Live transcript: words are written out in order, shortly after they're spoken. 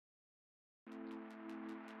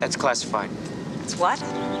That's classified. It's what?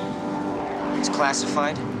 It's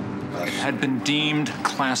classified. It had been deemed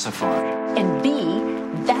classified. And B,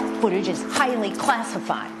 that footage is highly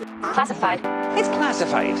classified. Classified. It's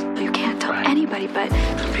classified. You can't tell anybody, but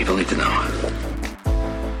People need to know.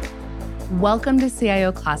 Welcome to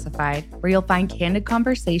CIO Classified, where you'll find candid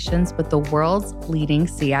conversations with the world's leading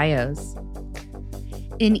CIOs.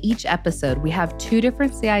 In each episode, we have two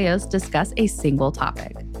different CIOs discuss a single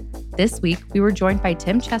topic. This week, we were joined by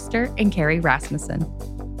Tim Chester and Carrie Rasmussen.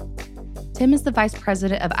 Tim is the Vice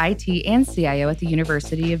President of IT and CIO at the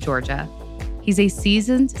University of Georgia. He's a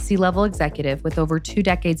seasoned C-level executive with over 2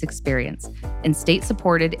 decades experience in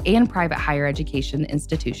state-supported and private higher education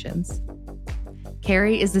institutions.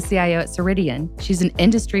 Carrie is the CIO at Ceridian. She's an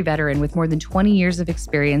industry veteran with more than 20 years of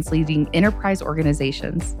experience leading enterprise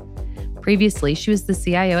organizations. Previously, she was the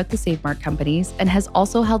CIO at the SafeMart companies and has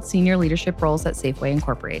also held senior leadership roles at Safeway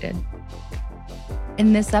Incorporated.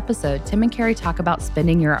 In this episode, Tim and Carrie talk about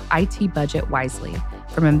spending your IT budget wisely,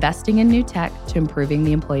 from investing in new tech to improving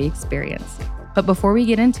the employee experience. But before we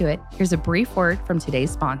get into it, here's a brief word from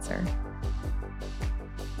today's sponsor.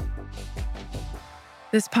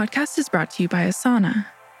 This podcast is brought to you by Asana.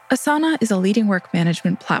 Asana is a leading work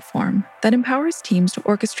management platform that empowers teams to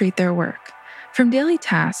orchestrate their work, from daily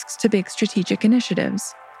tasks to big strategic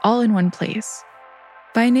initiatives, all in one place.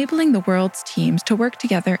 By enabling the world's teams to work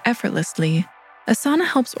together effortlessly, Asana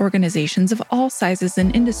helps organizations of all sizes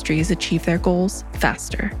and industries achieve their goals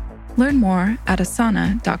faster. Learn more at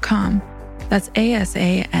asana.com. That's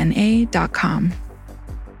ASANA.com.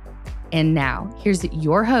 And now, here's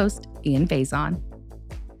your host, Ian Faison.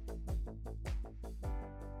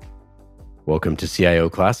 Welcome to CIO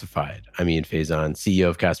Classified. I'm Ian Faison, CEO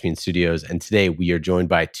of Caspian Studios, and today we are joined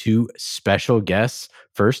by two special guests.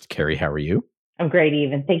 First, Carrie, how are you? I'm great,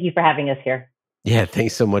 Ian. Thank you for having us here. Yeah,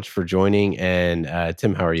 thanks so much for joining. And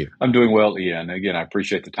Tim, how are you? I'm doing well, Ian. Again, I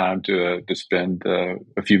appreciate the time to spend a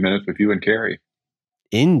few minutes with you and Carrie.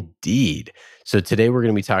 Indeed. So today we're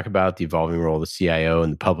going to be talking about the evolving role of the CIO in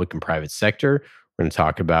the public and private sector. We're going to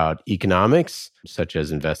talk about economics, such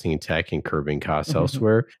as investing in tech and curbing costs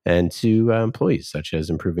elsewhere, and to employees, such as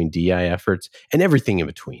improving DI efforts and everything in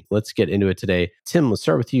between. Let's get into it today. Tim, let's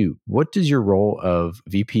start with you. What does your role of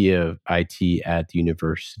VP of IT at the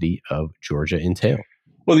University of Georgia entail?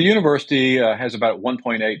 Well, the university has about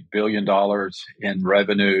 $1.8 billion in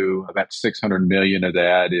revenue. About $600 million of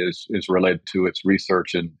that is related to its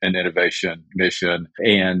research and innovation mission.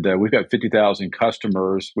 And we've got 50,000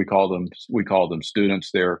 customers. We call them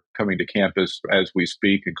students. They're coming to campus as we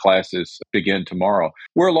speak, and classes begin tomorrow.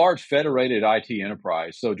 We're a large federated IT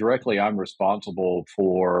enterprise. So directly, I'm responsible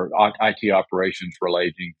for IT operations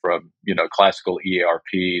relating from, classical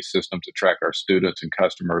ERP systems to track our students and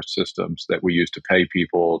customer systems that we use to pay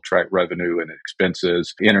people, track revenue and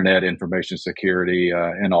expenses, internet information security,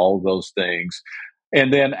 and all of those things.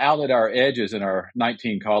 And then out at our edges in our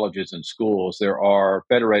 19 colleges and schools, there are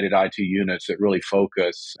federated IT units that really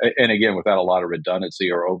focus, and again, without a lot of redundancy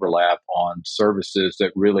or overlap, on services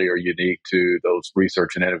that really are unique to those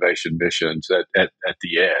research and innovation missions at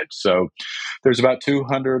the edge. So there's about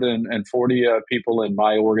 240 people in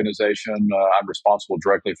my organization. I'm responsible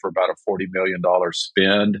directly for about a $40 million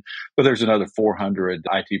spend, but there's another 400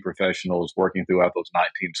 IT professionals working throughout those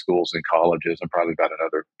 19 schools and colleges, and probably about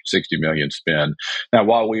another 60 million spend. Now,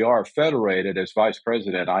 while we are federated, as vice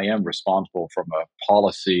president, I am responsible from a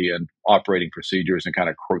policy and operating procedures and kind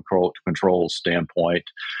of control standpoint.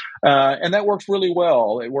 And that works really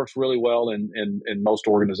well. It works really well in most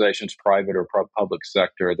organizations, private or public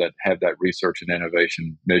sector, that have that research and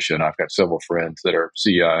innovation mission. I've got several friends that are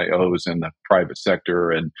CIOs in the private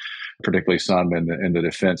sector, and particularly some in the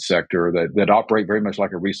defense sector that operate very much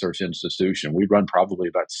like a research institution. We run probably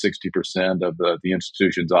about 60% of the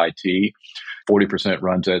institution's IT. 40%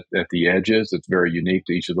 runs at the edges. It's very unique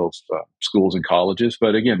to each of those schools and colleges.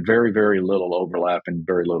 But again, very, very little overlap and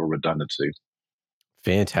very little redundancy.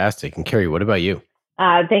 Fantastic. And Carrie, what about you?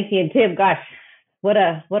 Thank you. And Tim, gosh, what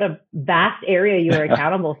a vast area you are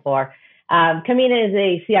accountable for. Coming in as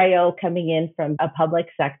a CIO, coming in from a public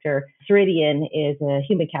sector, Ceridian is a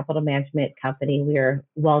human capital management company. We are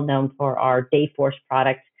well known for our Dayforce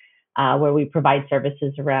product, where we provide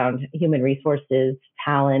services around human resources,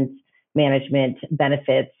 talent, management,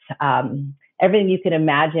 benefits, everything you can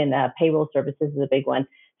imagine. Payroll services is a big one.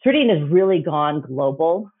 Ceridian has really gone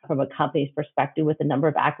global from a company's perspective with a number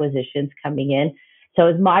of acquisitions coming in. So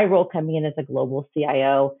as my role coming in as a global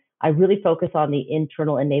CIO, I really focus on the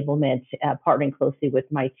internal enablement, partnering closely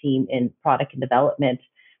with my team in product and development,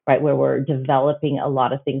 right, where we're developing a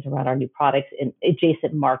lot of things around our new products in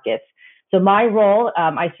adjacent markets. So my role,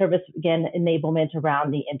 I service, again, enablement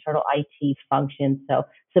around the internal IT function. So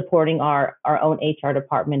supporting our own HR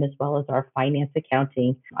department as well as our finance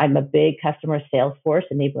accounting. I'm a big customer Salesforce,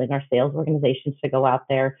 enabling our sales organizations to go out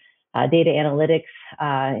there. Data analytics,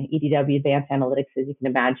 EDW, advanced analytics, as you can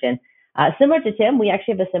imagine. Similar to Tim, we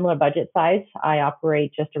actually have a similar budget size. I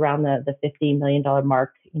operate just around the $15 million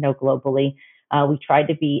mark, globally. We try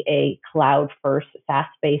to be a cloud-first,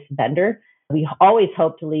 SaaS-based vendor. We always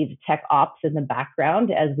hope to leave tech ops in the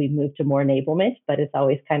background as we move to more enablement, but it's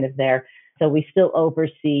always kind of there. So we still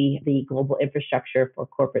oversee the global infrastructure for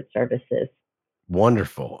corporate services.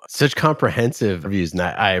 Wonderful. Such comprehensive reviews. And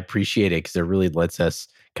I appreciate it because it really lets us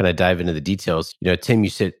kind of dive into the details. Tim, you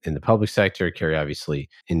sit in the public sector, Carrie, obviously,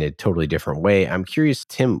 in a totally different way. I'm curious,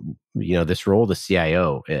 Tim, this role of the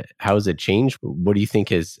CIO, how has it changed? What do you think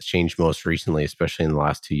has changed most recently, especially in the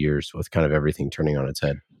last 2 years with kind of everything turning on its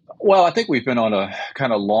head? Well, I think we've been on a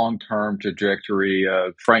kind of long-term trajectory,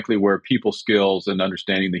 frankly, where people skills and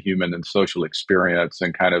understanding the human and social experience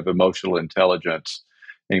and kind of emotional intelligence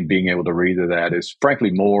and being able to read that is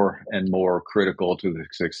frankly more and more critical to the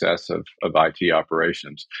success of IT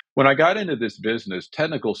operations. When I got into this business,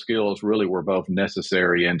 technical skills really were both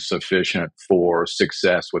necessary and sufficient for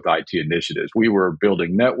success with IT initiatives. We were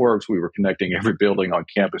building networks. We were connecting every building on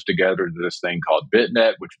campus together to this thing called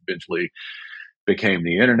BitNet, which eventually became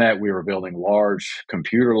the internet. We were building large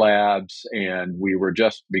computer labs, and we were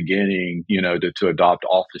just beginning, to adopt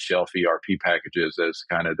off-the-shelf ERP packages as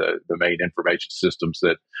kind of the main information systems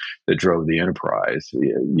that drove the enterprise.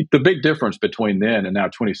 The big difference between then and now,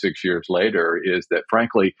 26 years later, is that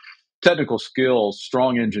frankly, technical skills,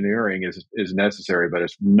 strong engineering is necessary, but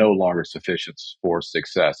it's no longer sufficient for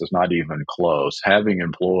success. It's not even close. Having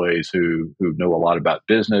employees who know a lot about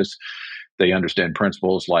business, they understand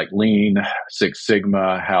principles like Lean, Six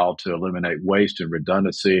Sigma, how to eliminate waste and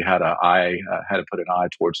redundancy, how to put an eye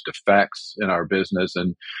towards defects in our business,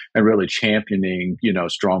 and really championing,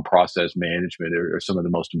 strong process management are some of the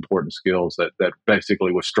most important skills that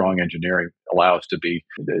basically with strong engineering allow us to be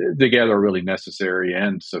together really necessary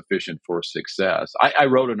and sufficient for success. I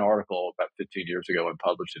wrote an article about 15 years ago and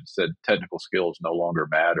published it and said technical skills no longer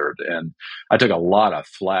mattered. And I took a lot of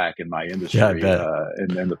flack in my industry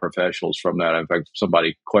and the professionals from that. In fact,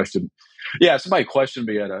 somebody questioned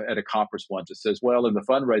me at a conference once that says, well, in the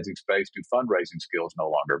fundraising space, do fundraising skills no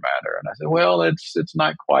longer matter? And I said, well, it's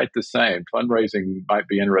not quite the same. Fundraising might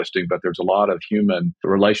be interesting, but there's a lot of human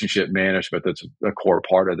relationship management that's a core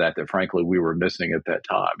part of that frankly we were missing at that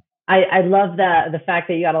time. I love the fact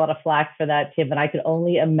that you got a lot of flack for that, Tim, and I could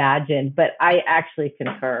only imagine, but I actually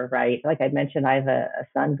concur, right? Like I mentioned, I have a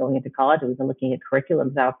son going into college. We've been looking at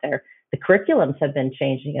curriculums out there. The curriculums have been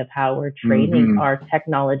changing of how we're training our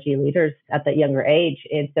technology leaders at that younger age.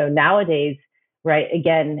 And so nowadays, right,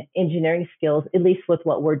 again, engineering skills, at least with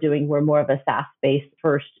what we're doing, we're more of a SaaS-based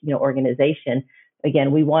first, organization.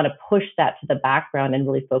 Again, we want to push that to the background and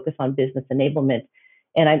really focus on business enablement.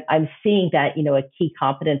 And I'm seeing that, a key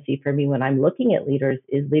competency for me when I'm looking at leaders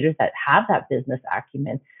is leaders that have that business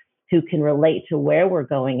acumen, who can relate to where we're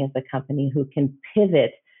going as a company, who can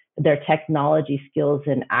pivot their technology skills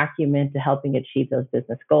and acumen to helping achieve those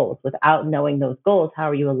business goals. Without knowing those goals, how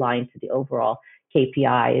are you aligned to the overall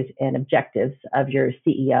KPIs and objectives of your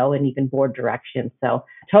CEO and even board direction? So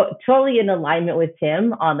totally in alignment with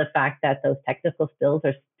Tim on the fact that those technical skills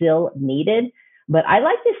are still needed. But I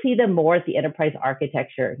like to see them more at the enterprise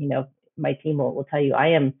architecture. My team will tell you I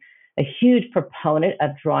am a huge proponent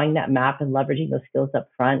of drawing that map and leveraging those skills up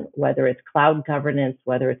front, whether it's cloud governance,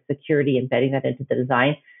 whether it's security, embedding that into the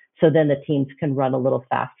design, so then the teams can run a little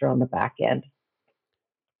faster on the back end.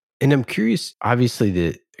 And I'm curious, obviously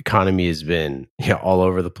the economy has been all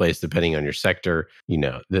over the place depending on your sector.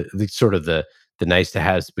 The sort of the nice to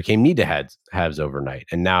haves became need to haves overnight.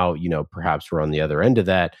 And now, perhaps we're on the other end of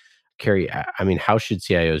that. Carrie, I mean, how should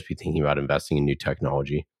CIOs be thinking about investing in new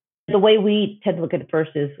technology? The way we tend to look at it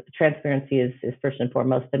first is transparency is first and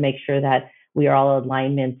foremost, to make sure that we are all in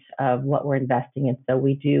alignment of what we're investing in. So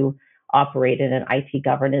we do operate in an IT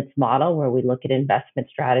governance model where we look at investment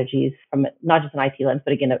strategies from not just an IT lens,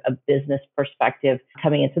 but again, a business perspective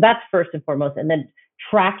coming in. So that's first and foremost. And then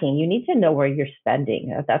tracking, you need to know where you're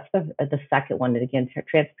spending. That's the second one. And again,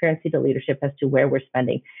 transparency to leadership as to where we're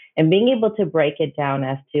spending and being able to break it down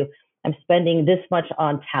as to, I'm spending this much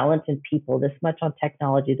on talent and people, this much on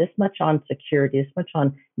technology, this much on security, this much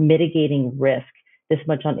on mitigating risk, this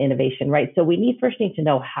much on innovation, right? So we first need to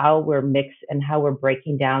know how we're mixed and how we're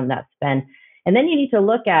breaking down that spend. And then you need to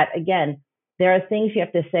look at, again, there are things you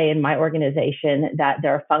have to say in my organization that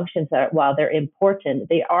there are functions that, while they're important,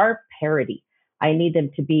 they are parity. I need them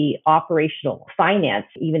to be operational, finance,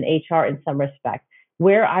 even HR in some respect.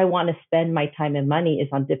 Where I want to spend my time and money is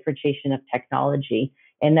on differentiation of technology.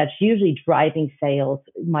 And that's usually driving sales,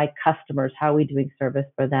 my customers, how are we doing service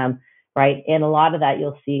for them, right? And a lot of that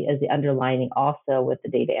you'll see as the underlining also with the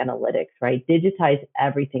data analytics, right? Digitize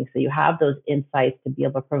everything. So you have those insights to be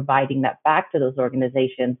able to providing that back to those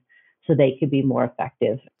organizations so they could be more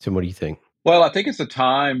effective. Tim, what do you think? Well, I think it's a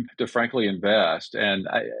time to frankly invest. And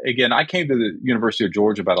I came to the University of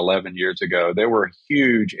Georgia about 11 years ago. There were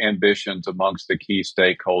huge ambitions amongst the key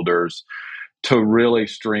stakeholders to really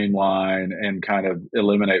streamline and kind of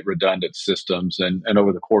eliminate redundant systems. And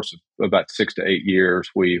over the course of about 6 to 8 years,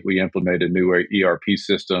 we implemented new ERP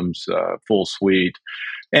systems, full suite.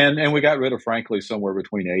 And we got rid of, frankly, somewhere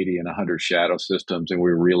between 80 and 100 shadow systems. And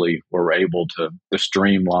we really were able to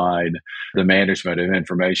streamline the management of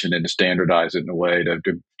information and to standardize it in a way to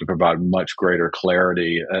provide much greater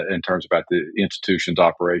clarity in terms about the institution's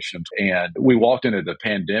operations. And we walked into the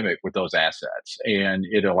pandemic with those assets, and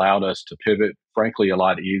it allowed us to pivot, frankly, a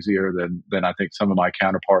lot easier than I think some of my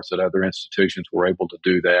counterparts at other institutions were able to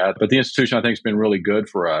do that. But the institution, I think, has been really good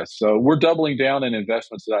for us. So we're doubling down in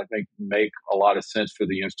investments that I think make a lot of sense for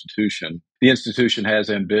the institution. The institution has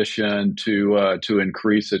ambition to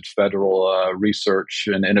increase its federal research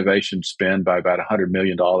and innovation spend by about $100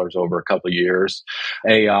 million over a couple of years.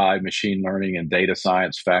 AI, machine learning, and data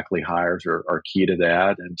science faculty hires are key to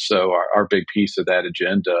that. And so our big piece of that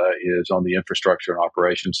agenda is on the infrastructure and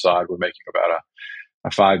operations side. We're making about a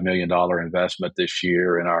 $5 million investment this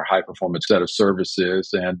year in our high performance set of services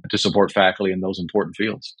and to support faculty in those important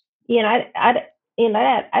fields. Yeah, and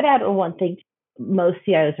I'd add one thing. Most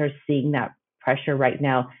CIOs are seeing that pressure right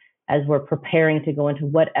now as we're preparing to go into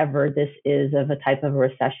whatever this is of a type of a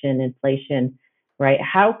recession, inflation, right?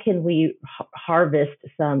 How can we harvest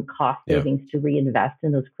some cost savings to reinvest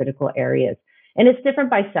in those critical areas? And it's different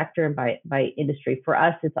by sector and by industry. For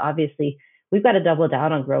us, it's obviously we've got to double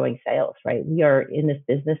down on growing sales, right? We are in this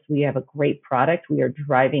business. We have a great product. We are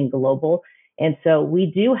driving global. And so we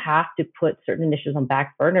do have to put certain initiatives on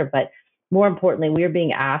back burner, but more importantly, we are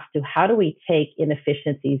being asked to how do we take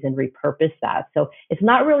inefficiencies and repurpose that? So it's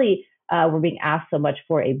not really, we're being asked so much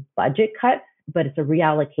for a budget cut, but it's a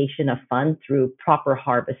reallocation of funds through proper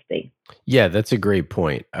harvesting. Yeah, that's a great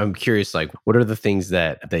point. I'm curious, like, what are the things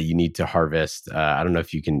that you need to harvest? I don't know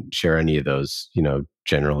if you can share any of those,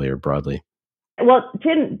 generally or broadly. Well,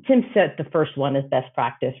 Tim said the first one is best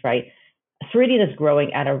practice, right? Ceridian is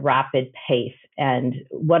growing at a rapid pace. And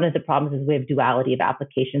one of the problems is we have duality of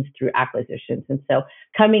applications through acquisitions. And so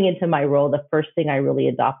coming into my role, the first thing I really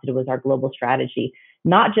adopted was our global strategy,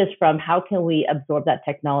 not just from how can we absorb that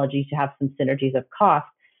technology to have some synergies of cost,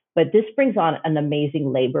 but this brings on an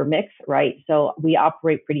amazing labor mix, right? So we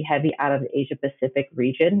operate pretty heavy out of the Asia Pacific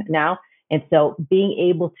region now. And so being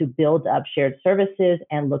able to build up shared services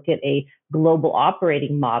and look at a global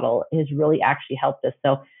operating model has really actually helped us.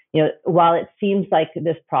 So, while it seems like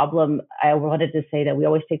this problem, I wanted to say that we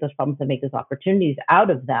always take those problems and make those opportunities out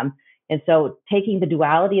of them. And so taking the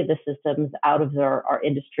duality of the systems out of our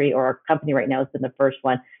industry or our company right now has been the first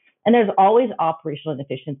one. And there's always operational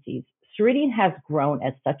inefficiencies. Ceridian has grown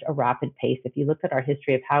at such a rapid pace. If you look at our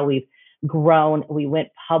history of how we've grown, we went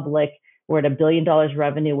public, we're at $1 billion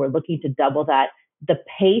revenue, we're looking to double that. The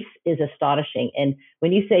pace is astonishing. And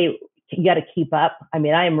when you say you got to keep up, I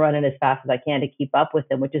mean, I am running as fast as I can to keep up with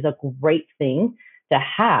them, which is a great thing to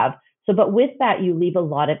have. So, but with that, you leave a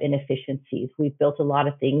lot of inefficiencies. We've built a lot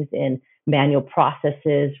of things in manual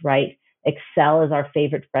processes, right? Excel is our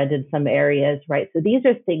favorite friend in some areas, right? So these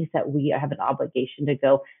are things that we have an obligation to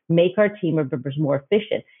go make our team members more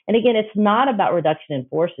efficient. And again, it's not about reduction in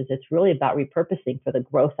forces. It's really about repurposing for the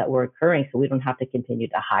growth that we're incurring so we don't have to continue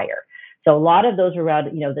to hire. So a lot of those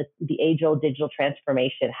around, the age-old digital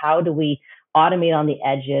transformation. How do we automate on the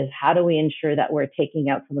edges? How do we ensure that we're taking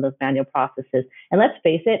out some of those manual processes? And let's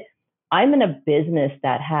face it, I'm in a business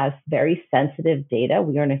that has very sensitive data.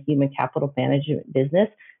 We are in a human capital management business.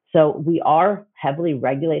 So we are heavily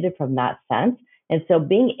regulated from that sense. And so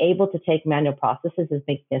being able to take manual processes is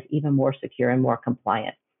making us even more secure and more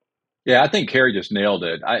compliant. Yeah, I think Carrie just nailed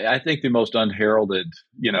it. I think the most unheralded,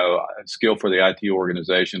 skill for the IT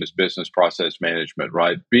organization is business process management,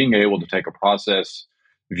 right? Being able to take a process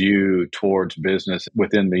view towards business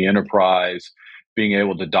within the enterprise, being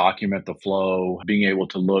able to document the flow, being able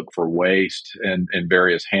to look for waste and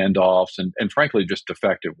various handoffs, and frankly, just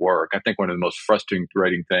effective work. I think one of the most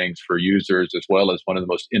frustrating things for users, as well as one of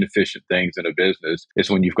the most inefficient things in a business, is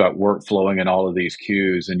when you've got work flowing in all of these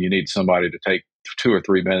queues and you need somebody to take 2 or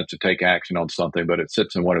 3 minutes to take action on something, but it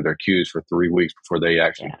sits in one of their queues for 3 weeks before they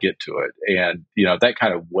actually get to it. And, that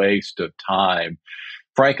kind of waste of time,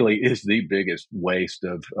 frankly, is the biggest waste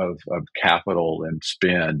of capital and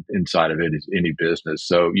spend inside of any business.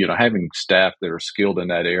 So, having staff that are skilled in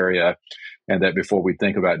that area, and that before we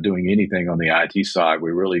think about doing anything on the IT side,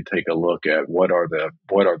 we really take a look at what are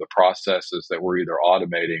the processes that we're either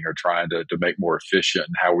automating or trying to make more efficient,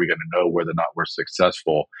 and how are we going to know whether or not we're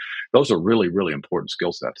successful. Those are really, really important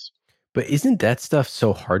skill sets. But isn't that stuff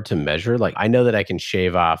so hard to measure? Like, I know that I can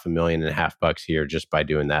shave off $1.5 million a year just by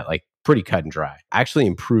doing that, like pretty cut and dry. Actually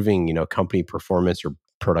improving, company performance or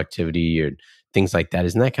productivity or things like that,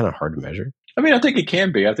 isn't that kind of hard to measure? I mean, I think it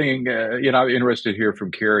can be. I think, I'm interested to hear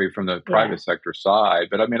from Carrie from the private sector side.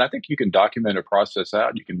 But I mean, I think you can document a process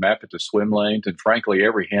out. You can map it to swim lanes. And frankly,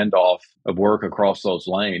 every handoff of work across those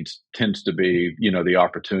lanes tends to be, the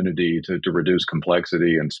opportunity to reduce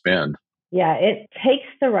complexity and spend. Yeah, it takes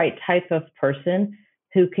the right type of person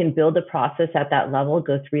who can build a process at that level,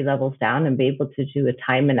 go 3 levels down, and be able to do a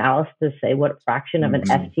time analysis to say what fraction of an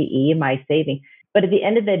FTE am I saving. But at the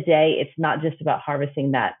end of the day, it's not just about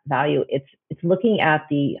harvesting that value. It's looking at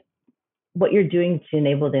what you're doing to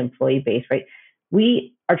enable the employee base, right?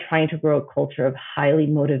 We are trying to grow a culture of highly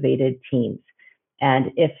motivated teams.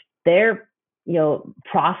 And if their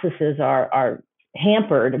processes are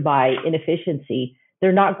hampered by inefficiency,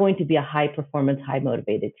 they're not going to be a high performance, high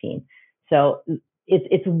motivated team. So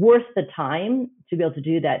it's worth the time to be able to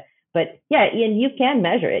do that. But yeah, Ian, you can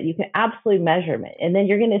measure it. You can absolutely measure it. And then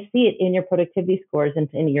you're going to see it in your productivity scores and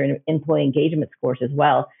in your employee engagement scores as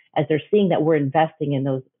well, as they're seeing that we're investing in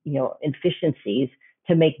those, efficiencies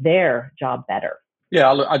to make their job better. Yeah,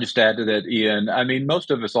 I'll just add to that, Ian. I mean, most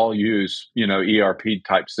of us all use, ERP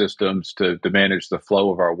type systems to manage the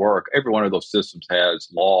flow of our work. Every one of those systems has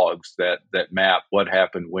logs that map what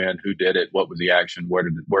happened, when, who did it, what was the action,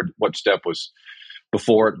 what step was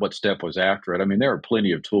before it, what step was after it. I mean, there are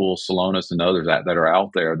plenty of tools, Celonis and others that are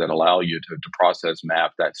out there that allow you to process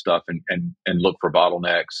map that stuff and look for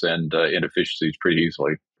bottlenecks and inefficiencies pretty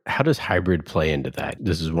easily. How does hybrid play into that?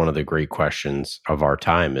 This is one of the great questions of our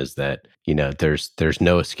time, is that, there's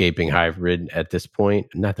no escaping hybrid at this point.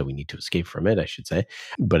 Not that we need to escape from it, I should say,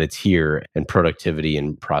 but it's here, and productivity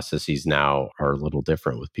and processes now are a little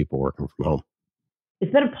different with people working from home.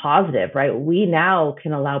 It's been a positive, right? We now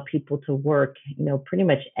can allow people to work, pretty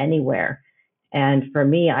much anywhere. And for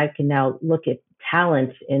me, I can now look at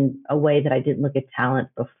talent in a way that I didn't look at talent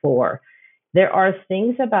before. There are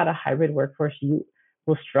things about a hybrid workforce you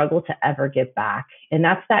will struggle to ever get back. And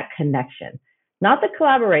that's that connection, not the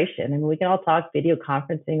collaboration. And we can all talk video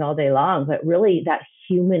conferencing all day long, but really that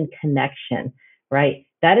human connection, right?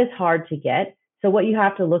 That is hard to get. So what you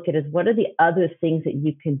have to look at is, what are the other things that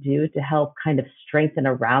you can do to help kind of strengthen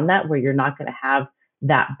around that, where you're not going to have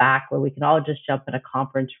that back, where we can all just jump in a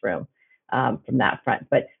conference room from that front.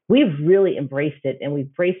 But we've really embraced it, and we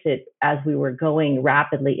embraced it as we were going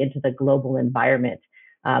rapidly into the global environment.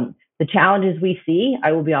 The challenges we see,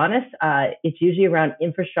 I will be honest, it's usually around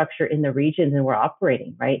infrastructure in the regions and we're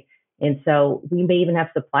operating, right? And so we may even have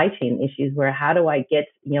supply chain issues where, how do I get,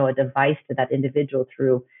 a device to that individual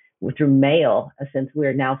through mail, since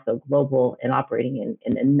we're now so global and operating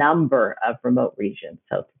in a number of remote regions.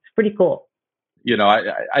 So it's pretty cool.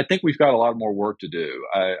 I think we've got a lot more work to do.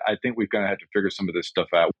 I think we're going to have to figure some of this stuff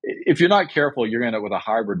out. If you're not careful, you're going to end up with a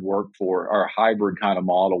hybrid workforce, or a hybrid kind of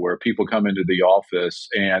model, where people come into the office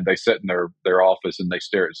and they sit in their office and they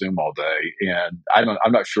stare at Zoom all day. And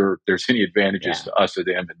I'm not sure there's any advantages to us or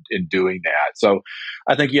them in doing that. So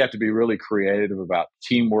I think you have to be really creative about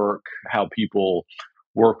teamwork, how people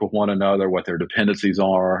work with one another, what their dependencies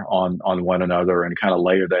are on one another, and kind of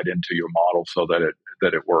layer that into your model so that it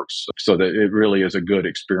works, so that it really is a good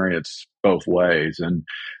experience both ways. And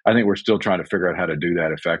I think we're still trying to figure out how to do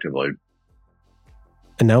that effectively.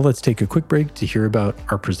 And now let's take a quick break to hear about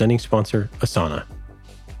our presenting sponsor, Asana.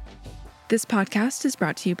 This podcast is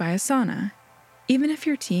brought to you by Asana. Even if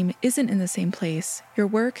your team isn't in the same place, your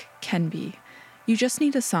work can be. You just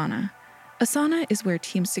need Asana. Asana is where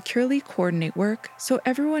teams securely coordinate work so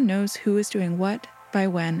everyone knows who is doing what, by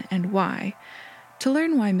when, and why. To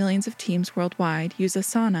learn why millions of teams worldwide use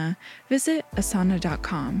Asana, visit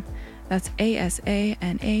asana.com. That's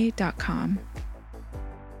ASANA.com.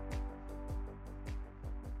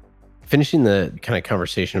 Finishing the kind of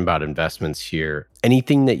conversation about investments here,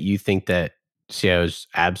 anything that you think that CIOs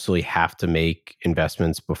absolutely have to make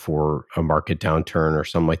investments before a market downturn or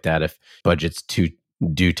something like that, if budgets do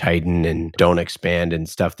tighten and don't expand, and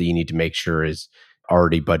stuff that you need to make sure is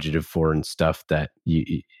already budgeted for, and stuff that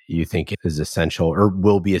you think is essential or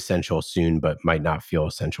will be essential soon but might not feel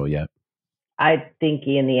essential yet? I think,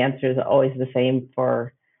 Ian, the answer is always the same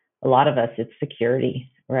for a lot of us. It's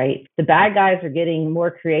security, right? The bad guys are getting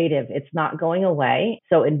more creative. It's not going away.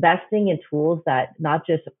 So investing in tools that not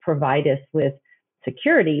just provide us with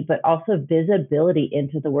security, but also visibility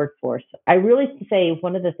into the workforce. I really say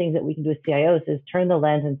one of the things that we can do as CIOs is turn the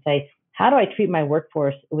lens and say, how do I treat my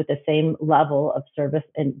workforce with the same level of service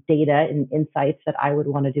and data and insights that I would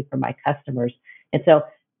want to do for my customers? And so,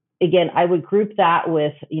 again, I would group that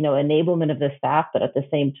with, enablement of the staff, but at the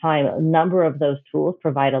same time, a number of those tools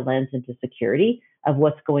provide a lens into security of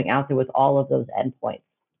what's going out there with all of those endpoints.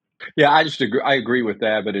 Yeah, I agree with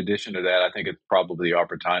that. But in addition to that, I think it's probably the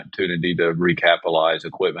opportunity to recapitalize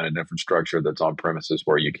equipment and infrastructure that's on premises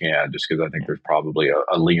where you can, just because I think there's probably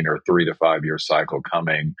a leaner 3 to 5 year cycle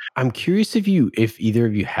coming. I'm curious if either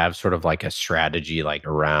of you have sort of like a strategy like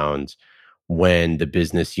around when the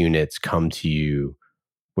business units come to you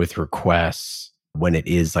with requests when it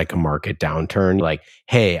is like a market downturn, like,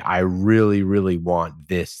 hey, I really, really want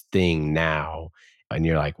this thing now. And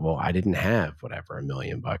you're like, well, I didn't have whatever $1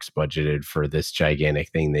 million budgeted for this gigantic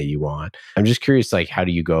thing that you want. I'm just curious, like, how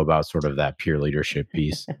do you go about sort of that peer leadership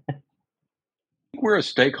piece? We're a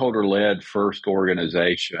stakeholder-led first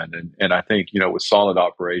organization, and I think with solid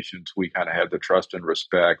operations, we kind of have the trust and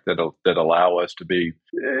respect that allow us to be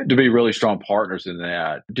really strong partners in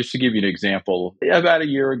that. Just to give you an example, about a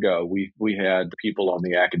year ago, we had people on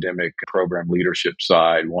the academic program leadership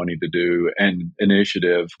side wanting to do an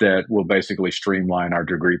initiative that will basically streamline our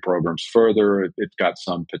degree programs further. It's got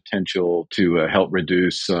some potential to help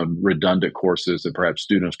reduce some redundant courses that perhaps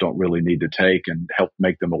students don't really need to take, and help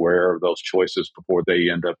make them aware of those choices before they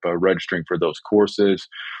end up registering for those courses.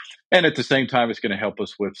 And at the same time, it's going to help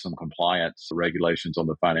us with some compliance regulations on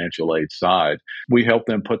the financial aid side. We helped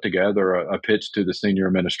them put together a pitch to the senior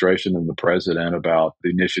administration and the president about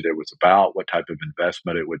the initiative was about, what type of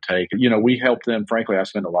investment it would take. We helped them. Frankly, I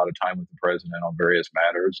spent a lot of time with the president on various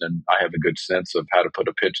matters, and I have a good sense of how to put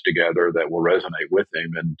a pitch together that will resonate with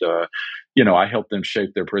him. And, I helped them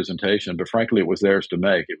shape their presentation, but frankly, it was theirs to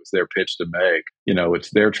make. It was their pitch to make.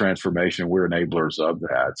 It's their transformation. We're enablers of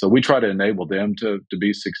that. So we try to enable them to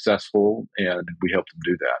be successful, and we help them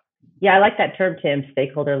do that. Yeah, I like that term, Tim,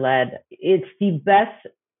 stakeholder-led. It's the best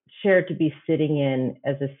chair to be sitting in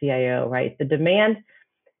as a CIO, right? The demand,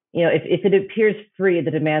 if it appears free,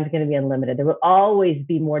 the demand is going to be unlimited. There will always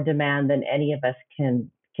be more demand than any of us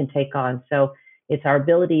can take on. So it's our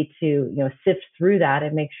ability to, sift through that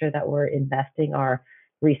and make sure that we're investing our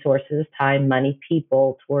resources, time, money,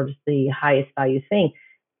 people towards the highest value thing.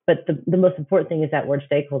 But the most important thing is that word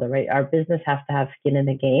stakeholder, right? Our business has to have skin in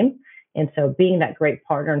the game. And so being that great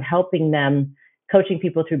partner and helping them, coaching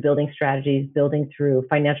people through building strategies, building through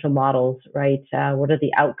financial models, right? What are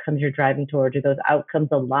the outcomes you're driving toward? Do those outcomes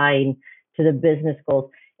align to the business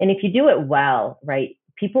goals? And if you do it well, right,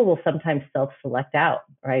 people will sometimes self-select out,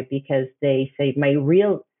 right? Because they say,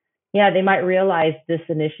 they might realize this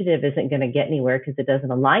initiative isn't going to get anywhere because it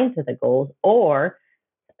doesn't align to the goals. Or,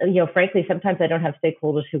 frankly, sometimes I don't have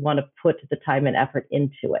stakeholders who want to put the time and effort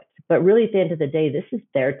into it. But really, at the end of the day, this is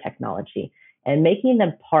their technology, and making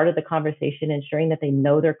them part of the conversation, ensuring that they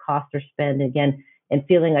know their cost or spend, again, and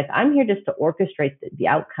feeling like I'm here just to orchestrate the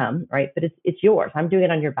outcome, right? But it's yours. I'm doing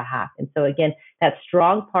it on your behalf. And so, again, that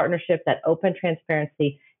strong partnership, that open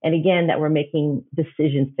transparency, and again, that we're making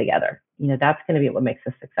decisions together. That's going to be what makes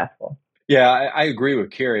us successful. Yeah, I agree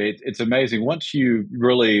with Carrie. It's amazing. Once you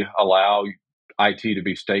really allow IT to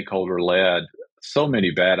be stakeholder-led, so many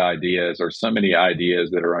bad ideas or so many ideas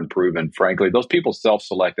that are unproven, frankly, those people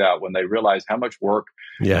self-select out when they realize how much work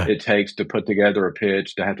it takes to put together a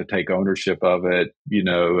pitch, to have to take ownership of it.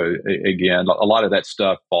 Again, a lot of that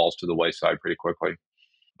stuff falls to the wayside pretty quickly.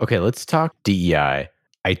 Okay, let's talk DEI.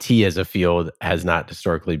 IT as a field has not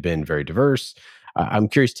historically been very diverse. I'm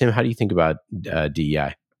curious, Tim, how do you think about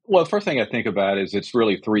DEI? Well, the first thing I think about is it's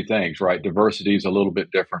really three things, right? Diversity is a little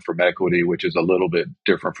bit different from equity, which is a little bit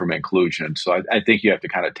different from inclusion. So I think you have to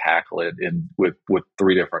kind of tackle it with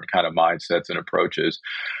three different kind of mindsets and approaches.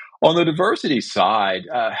 On the diversity side,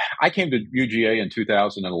 I came to UGA in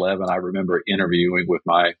 2011. I remember interviewing with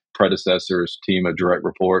my predecessor's team of direct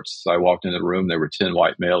reports. I walked into the room, there were 10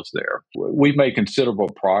 white males there. We've made considerable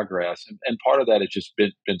progress, and part of that has just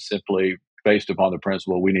been simply based upon the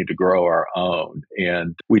principle we need to grow our own.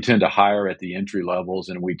 And we tend to hire at the entry levels,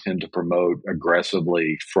 and we tend to promote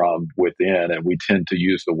aggressively from within. And we tend to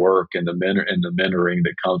use the work and the mentoring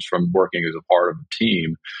that comes from working as a part of a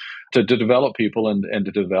team to develop people and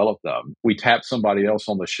to develop them. We tap somebody else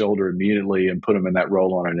on the shoulder immediately and put them in that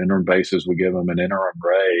role on an interim basis. We give them an interim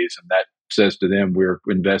raise, and that says to them we're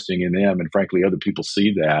investing in them. And frankly, other people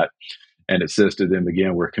see that. and assisted them.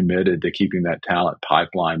 Again, we're committed to keeping that talent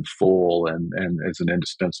pipeline full and as an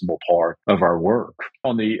indispensable part of our work.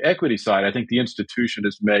 On the equity side, I think the institution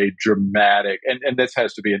has made dramatic, and this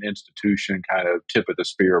has to be an institution kind of tip of the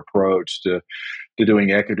spear approach to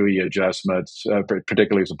doing equity adjustments,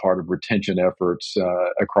 particularly as a part of retention efforts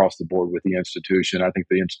across the board with the institution. I think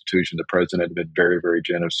the institution, the president, have been very, very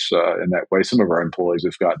generous in that way. Some of our employees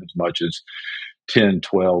have gotten as much as 10,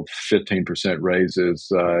 12, 15% raises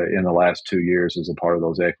in the last 2 years as a part of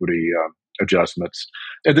those equity adjustments.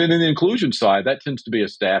 And then in the inclusion side, that tends to be a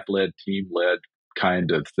staff-led, team-led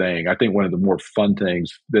kind of thing. I think one of the more fun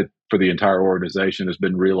things that for the entire organization has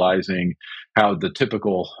been realizing how the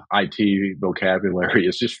typical IT vocabulary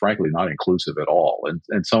is just frankly not inclusive at all.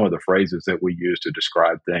 And some of the phrases that we use to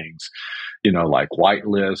describe things, like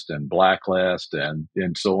whitelist and blacklist and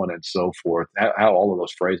so on and so forth, how all of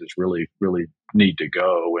those phrases really, really need to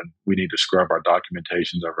go. And we need to scrub our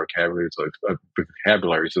documentations, our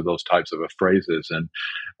vocabularies of those types of phrases. And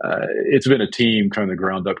it's been a team kind of the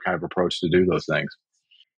ground up kind of approach to do those things.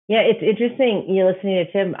 Yeah, it's interesting. Listening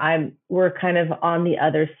to Tim, we're kind of on the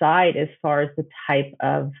other side as far as the type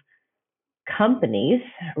of companies,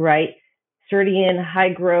 right? Ceridian, high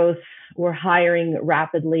growth, we're hiring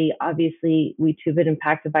rapidly. Obviously, we too have been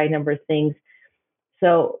impacted by a number of things.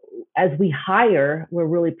 So as we hire, we're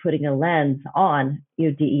really putting a lens on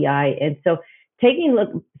DEI. And so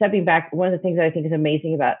stepping back, one of the things that I think is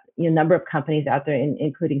amazing about a number of companies out there,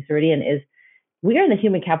 including Ceridian, is we are in the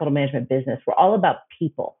human capital management business. We're all about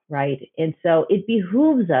people, right? And so it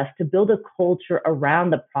behooves us to build a culture around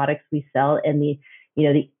the products we sell and the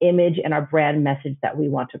image and our brand message that we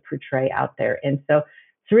want to portray out there. And so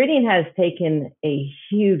Ceridian has taken a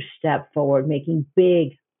huge step forward, making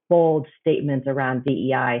big, bold statements around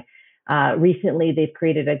DEI. Recently, they've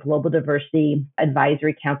created a global diversity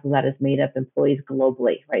advisory council that has made up employees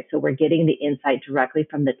globally, right? So we're getting the insight directly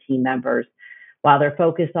from the team members. While they're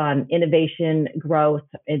focused on innovation, growth,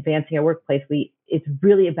 advancing our workplace, it's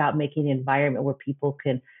really about making an environment where people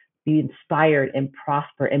can be inspired and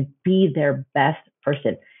prosper and be their best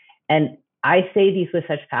person. And I say these with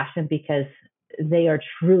such passion because they are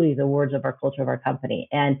truly the words of our culture of our company.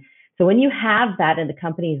 And so when you have that and the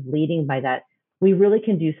company is leading by that, we really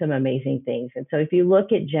can do some amazing things. And so if you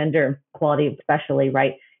look at gender equality, especially,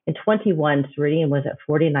 right, in 21, Ceridian was at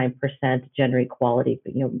 49% gender equality,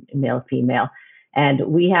 male, female. And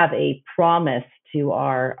we have a promise to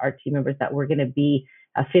our team members that we're going to be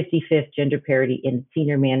a 55th gender parity in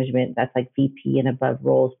senior management. That's like VP and above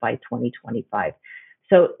roles by 2025.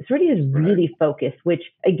 So Ceridian is really focused, which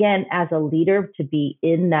again, as a leader, to be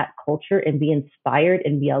in that culture and be inspired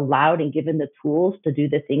and be allowed and given the tools to do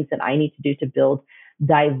the things that I need to do to build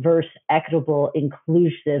diverse, equitable,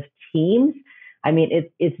 inclusive teams. I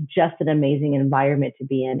mean, it's just an amazing environment to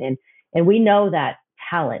be in. And we know that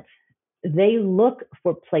talent, they look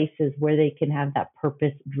for places where they can have that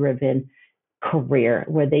purpose-driven career,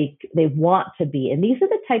 where they want to be. And these are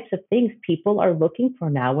the types of things people are looking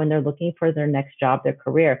for now when they're looking for their next job, their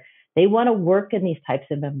career. They want to work in these types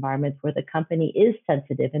of environments where the company is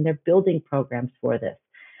sensitive and they're building programs for this.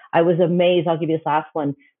 I was amazed. I'll give you this last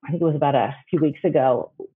one. I think it was about a few weeks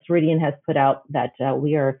ago. Ceridian has put out that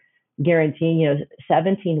we are guaranteeing,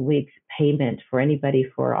 17 weeks payment for anybody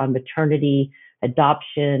on maternity,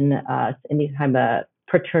 adoption, any kind of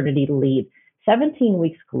paternity leave, 17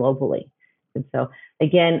 weeks globally. And so,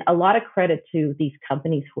 again, a lot of credit to these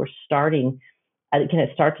companies who are starting. It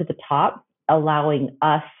starts at the top, allowing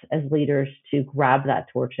us as leaders to grab that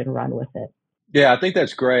torch and run with it. Yeah, I think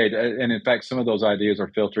that's great. And in fact, some of those ideas are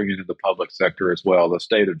filtering into the public sector as well. The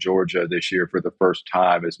state of Georgia this year, for the first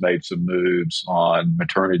time, has made some moves on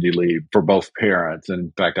maternity leave for both parents. And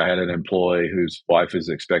in fact, I had an employee whose wife is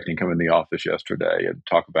expecting to come in the office yesterday and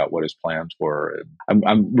talk about what his plans were. And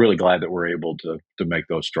I'm really glad that we're able to make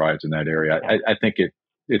those strides in that area. I think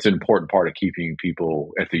it's an important part of keeping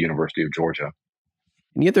people at the University of Georgia.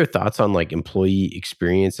 Any other thoughts on like employee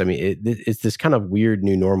experience? I mean, it's this kind of weird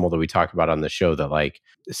new normal that we talk about on the show that like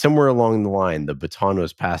somewhere along the line, the baton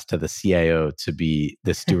was passed to the CIO to be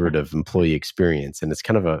the steward of employee experience. And it's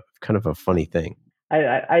kind of a funny thing.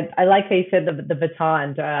 I like how you said the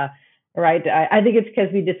baton, right? I think it's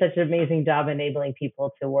because we did such an amazing job enabling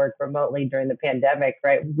people to work remotely during the pandemic,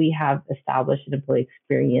 right? We have established an employee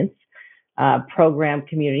experience program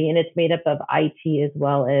community, and it's made up of IT as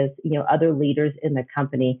well as other leaders in the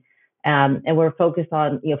company, and we're focused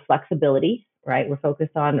on flexibility, right? We're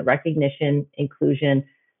focused on recognition, inclusion,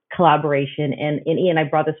 collaboration, and Ian, I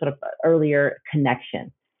brought this up earlier,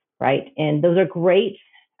 connection, right? And those are great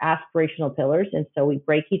aspirational pillars, and so we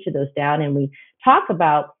break each of those down and we talk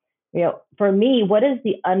about For me, what is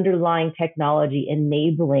the underlying technology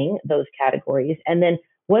enabling those categories? And then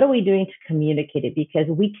what are we doing to communicate it? Because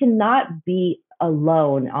we cannot be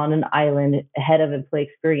alone on an island ahead of employee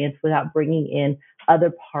experience without bringing in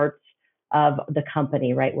other parts of the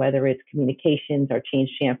company, right? Whether it's communications or change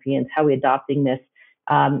champions, how are we adopting this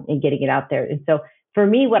and getting it out there? And so for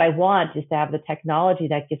me, what I want is to have the technology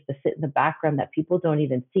that gets to sit in the background that people don't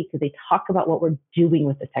even see because they talk about what we're doing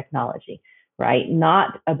with the technology, right?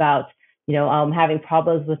 Not about, having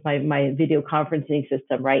problems with my video conferencing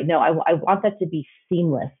system, right? No, I want that to be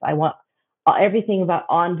seamless. I want everything about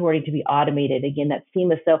onboarding to be automated. Again, that's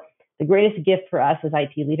seamless. So the greatest gift for us as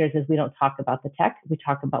IT leaders is we don't talk about the tech. We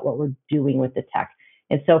talk about what we're doing with the tech.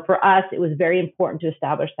 And so for us, it was very important to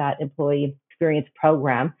establish that employee experience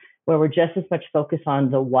program where we're just as much focused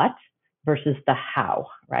on the what versus the how,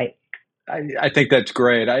 right? I think that's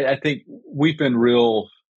great. I think we've been real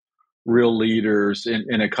leaders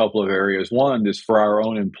in a couple of areas. One is for our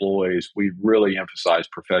own employees, we really emphasize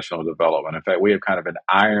professional development. In fact, we have kind of an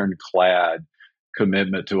ironclad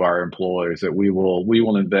commitment to our employees that we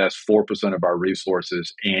will invest 4% of our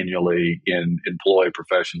resources annually in employee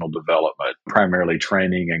professional development, primarily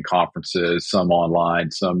training and conferences, some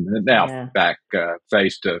online, some now back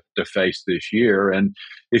face to face this year. And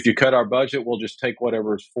if you cut our budget, we'll just take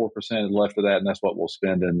whatever's 4% left of that, and that's what we'll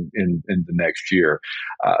spend in the next year.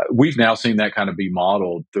 We've now seen that kind of be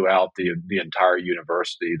modeled throughout the entire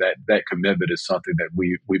university. That commitment is something that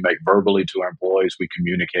we make verbally to our employees. We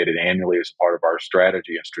communicate it annually as part of our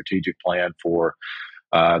strategy and strategic plan for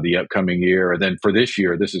the upcoming year. And then for this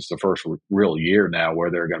year, this is the first real year now where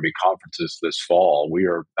there are going to be conferences this fall.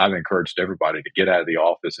 I've encouraged everybody to get out of the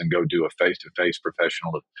office and go do a face-to-face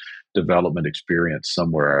professional development experience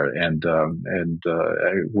somewhere. And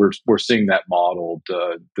we're seeing that modeled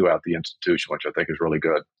throughout the institution, which I think is really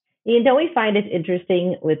good. Don't we find it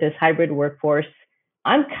interesting with this hybrid workforce?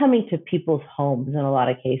 I'm coming to people's homes in a lot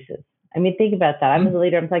of cases. I mean, think about that. I'm the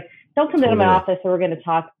leader. I'm like, don't come into my office or we're going to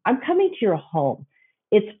talk. I'm coming to your home.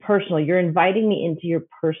 It's personal. You're inviting me into your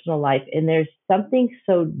personal life. And there's something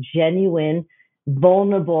so genuine,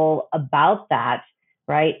 vulnerable about that,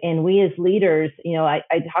 right? And we as leaders, I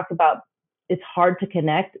talk about it's hard to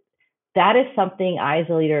connect. That is something I, as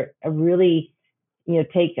a leader, really, I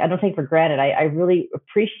don't take for granted. I really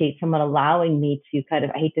appreciate someone allowing me to kind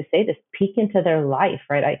of, I hate to say this, peek into their life,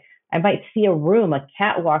 right? I might see a room, a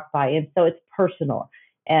cat walk by, and so it's personal.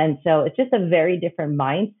 And so it's just a very different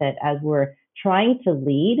mindset as we're trying to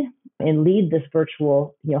lead this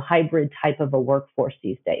virtual, hybrid type of a workforce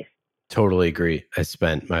these days. Totally agree. I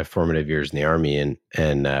spent my formative years in the Army, and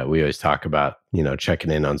we always talk about,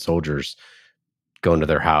 checking in on soldiers, going to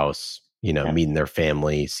their house, meeting their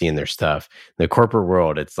family, seeing their stuff. In the corporate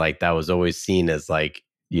world, it's like that was always seen as like,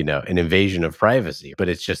 an invasion of privacy, but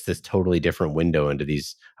it's just this totally different window into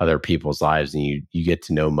these other people's lives, and you get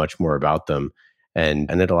to know much more about them, and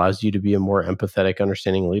it allows you to be a more empathetic,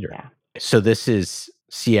 understanding leader. Yeah. So this is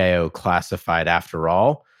CIO Classified after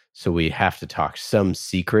all. So we have to talk some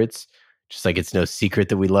secrets, just like it's no secret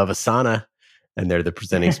that we love Asana, and they're the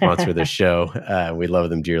presenting sponsor of the show. We love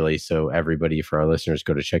them dearly. So everybody, for our listeners,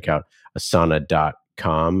 go to check out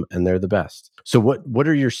asana.com, and they're the best. So what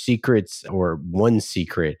are your secrets, or one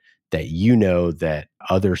secret that that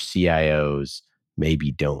other CIOs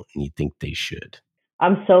maybe don't and you think they should?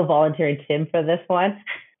 I'm so volunteering Tim for this one.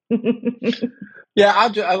 Yeah,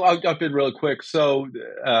 I'll jump in really quick. So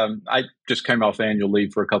I just came off annual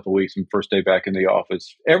leave for a couple of weeks and first day back in the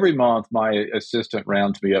office. Every month, my assistant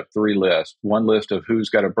rounds me up 3 lists. One list of who's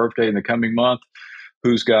got a birthday in the coming month,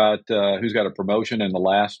 who's got a promotion in the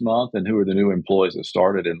last month, and who are the new employees that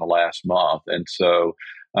started in the last month. And so,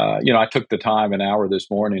 I took the time, an hour this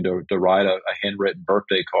morning, to write a handwritten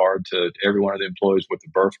birthday card to every one of the employees with a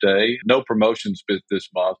birthday. No promotions this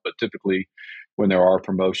month, but typically when there are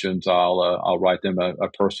promotions, I'll write them a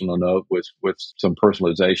personal note with some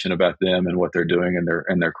personalization about them and what they're doing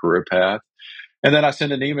in their career path. And then I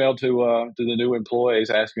send an email to the new employees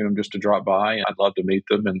asking them just to drop by. I'd love to meet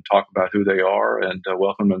them and talk about who they are and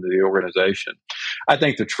welcome them to the organization. I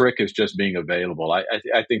think the trick is just being available. I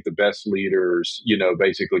think the best leaders,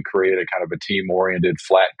 basically create a kind of a team-oriented,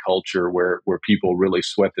 flat culture where people really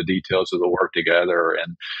sweat the details of the work together,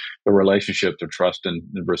 and the relationships of trust and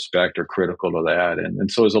respect are critical to that. And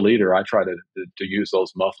so as a leader, I try to use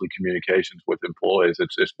those monthly communications with employees.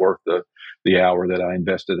 It's worth the hour that I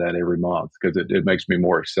invest in that every month, because it makes me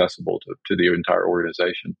more accessible to the entire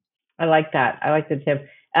organization. I like that. I like the tip.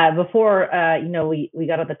 Before, we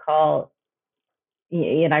got on the call,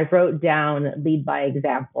 and I wrote down lead by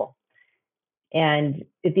example. And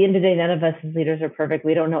at the end of the day, none of us as leaders are perfect.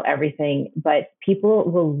 We don't know everything, but people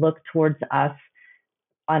will look towards us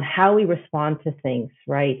on how we respond to things,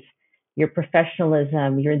 right? Your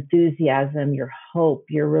professionalism, your enthusiasm, your hope,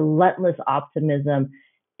 your relentless optimism.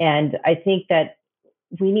 And I think that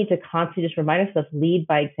we need to constantly just remind ourselves, lead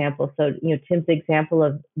by example. So, Tim's example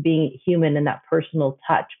of being human and that personal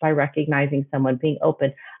touch by recognizing someone, being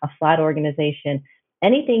open, a flat organization,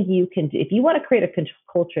 anything you can do. If you want to create a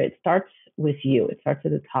culture, it starts with you. It starts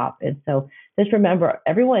at the top. And so just remember,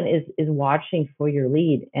 everyone is watching for your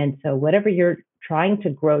lead. And so whatever you're trying to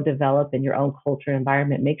grow, develop in your own culture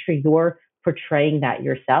environment, make sure you're portraying that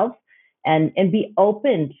yourself. And be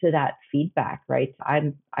open to that feedback, right?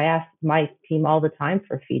 I ask my team all the time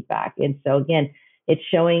for feedback, and so again, it's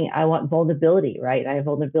showing I want vulnerability, right? I have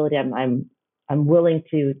vulnerability. I'm willing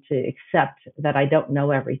to accept that I don't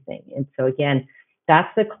know everything, and so again,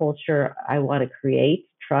 that's the culture I want to create: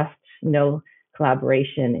 trust,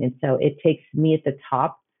 collaboration, and so it takes me at the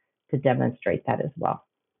top to demonstrate that as well.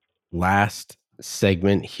 Last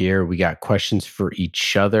segment here, we got questions for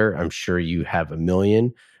each other. I'm sure you have a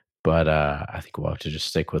million. But I think we'll have to just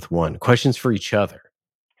stick with one. Questions for each other.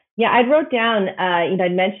 Yeah, I wrote down,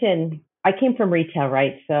 I'd mentioned I came from retail,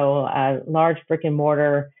 right? So large brick and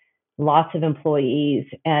mortar, lots of employees.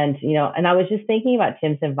 And I was just thinking about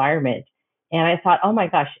Tim's environment. And I thought, oh my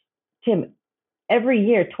gosh, Tim, every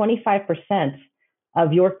year, 25%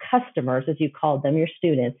 of your customers, as you called them, your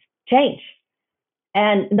students, change.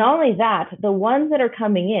 And not only that, the ones that are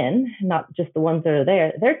coming in, not just the ones that are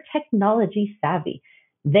there, they're technology savvy.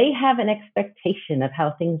 They have an expectation of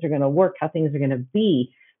how things are going to work, how things are going to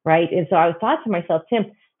be, right? And so I thought to myself,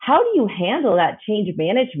 Tim, how do you handle that change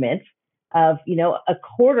management of, a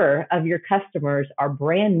quarter of your customers are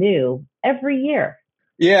brand new every year?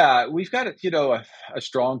 Yeah, we've got a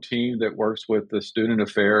strong team that works with the student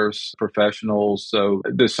affairs professionals. So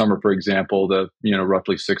this summer, for example,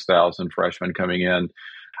 roughly 6,000 freshmen coming in.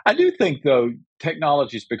 I do think, though,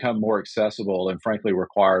 technology's become more accessible and frankly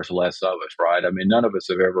requires less of us, right? I mean, none of us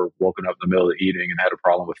have ever woken up in the middle of the evening and had a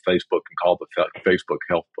problem with Facebook and called the Facebook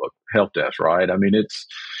help desk, right? I mean,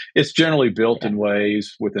 it's generally built in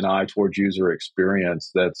ways with an eye towards user experience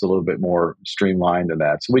that's a little bit more streamlined than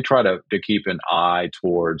that. So we try to keep an eye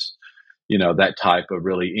towards that type of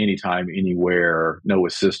really anytime, anywhere, no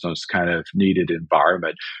assistance kind of needed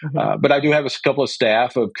environment. Mm-hmm. But I do have a couple of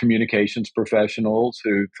staff of communications professionals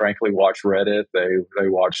who frankly watch Reddit, they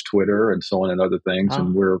watch Twitter and so on and other things.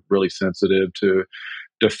 And we're really sensitive to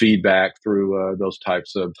feedback through those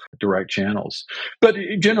types of direct channels. But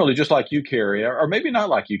generally, just like you, Carrie, or maybe not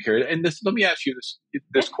like you, Carrie, and let me ask you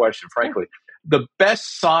this question, frankly. The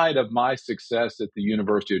best side of my success at the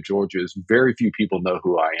University of Georgia is very few people know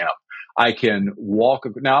who I am. I can walk.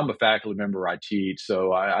 Now I'm a faculty member. I teach,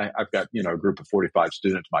 so I've got a group of 45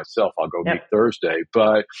 students myself. I'll go meet Thursday.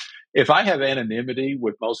 But if I have anonymity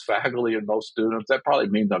with most faculty and most students, that probably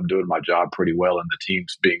means I'm doing my job pretty well, and the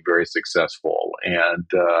team's being very successful. And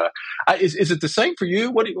is it the same for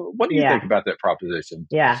you? What do you think about that proposition?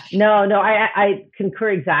 Yeah, no, I concur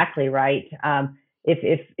exactly. Right. If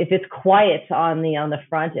it's quiet on the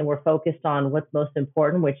front and we're focused on what's most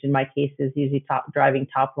important, which in my case is usually driving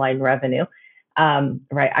top line revenue,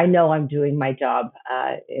 right? I know I'm doing my job,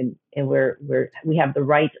 and we have the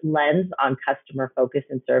right lens on customer focus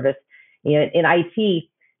and service. In IT,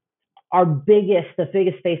 the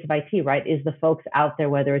biggest face of IT, right, is the folks out there,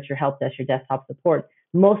 whether it's your help desk, your desktop support.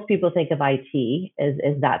 Most people think of IT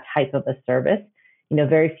as that type of a service.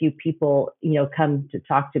 Very few people, come to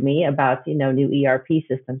talk to me about, new ERP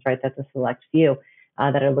systems, right? That's a select few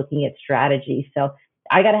that are looking at strategy. So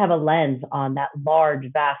I got to have a lens on that large,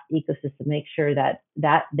 vast ecosystem, make sure that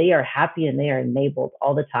they are happy and they are enabled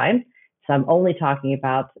all the time. So I'm only talking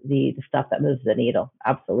about the stuff that moves the needle.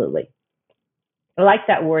 Absolutely. I like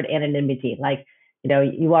that word anonymity. Like,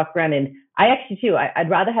 you walk around, and I actually too, I'd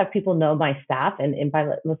rather have people know my staff. And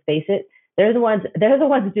let's face it, they're the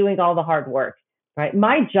ones doing all the hard work. Right.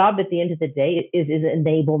 My job at the end of the day is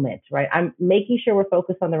enablement, right? I'm making sure we're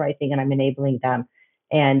focused on the right thing and I'm enabling them.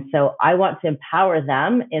 And so I want to empower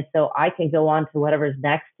them. And so I can go on to whatever's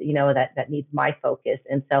next, that needs my focus.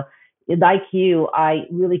 And so like you, I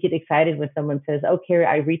really get excited when someone says, oh, Carrie,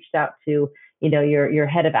 I reached out to, your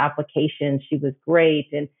head of applications. She was great.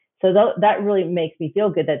 And so that really makes me feel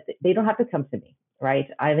good that they don't have to come to me, right?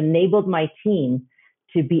 I've enabled my team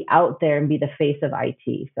to be out there and be the face of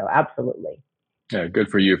IT. So absolutely. Yeah, good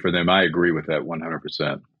for you, for them. I agree with that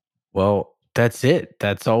 100%. Well, That's it.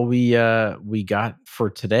 That's all we got for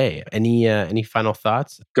today. Any final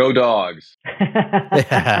thoughts? Go Dogs.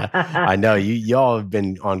 I know y'all have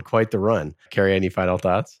been on quite the run. Carrie, any final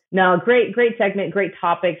thoughts? No, great segment, great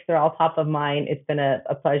topics. They're all top of mind. It's been a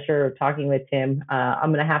pleasure talking with Tim.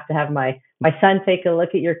 I'm going to have my son take a look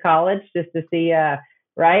at your college just to see,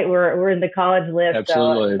 right? We're in the college list.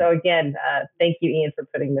 Absolutely. So again, thank you, Ian, for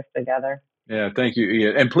putting this together. Yeah, thank you,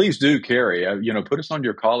 Ian. And please do, Carrie, put us on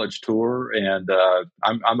your college tour. And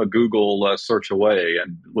I'm a Google search away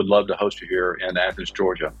and would love to host you here in Athens,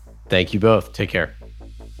 Georgia. Thank you both. Take care.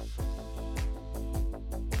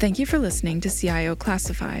 Thank you for listening to CIO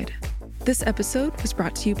Classified. This episode was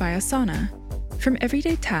brought to you by Asana. From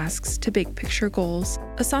everyday tasks to big picture goals,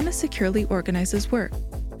 Asana securely organizes work,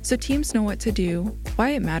 so teams know what to do, why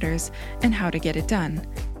it matters, and how to get it done.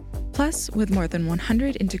 Plus, with more than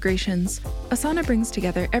 100 integrations, Asana brings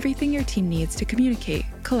together everything your team needs to communicate,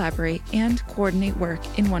 collaborate, and coordinate work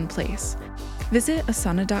in one place. Visit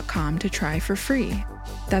asana.com to try for free.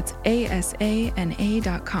 That's asana.com.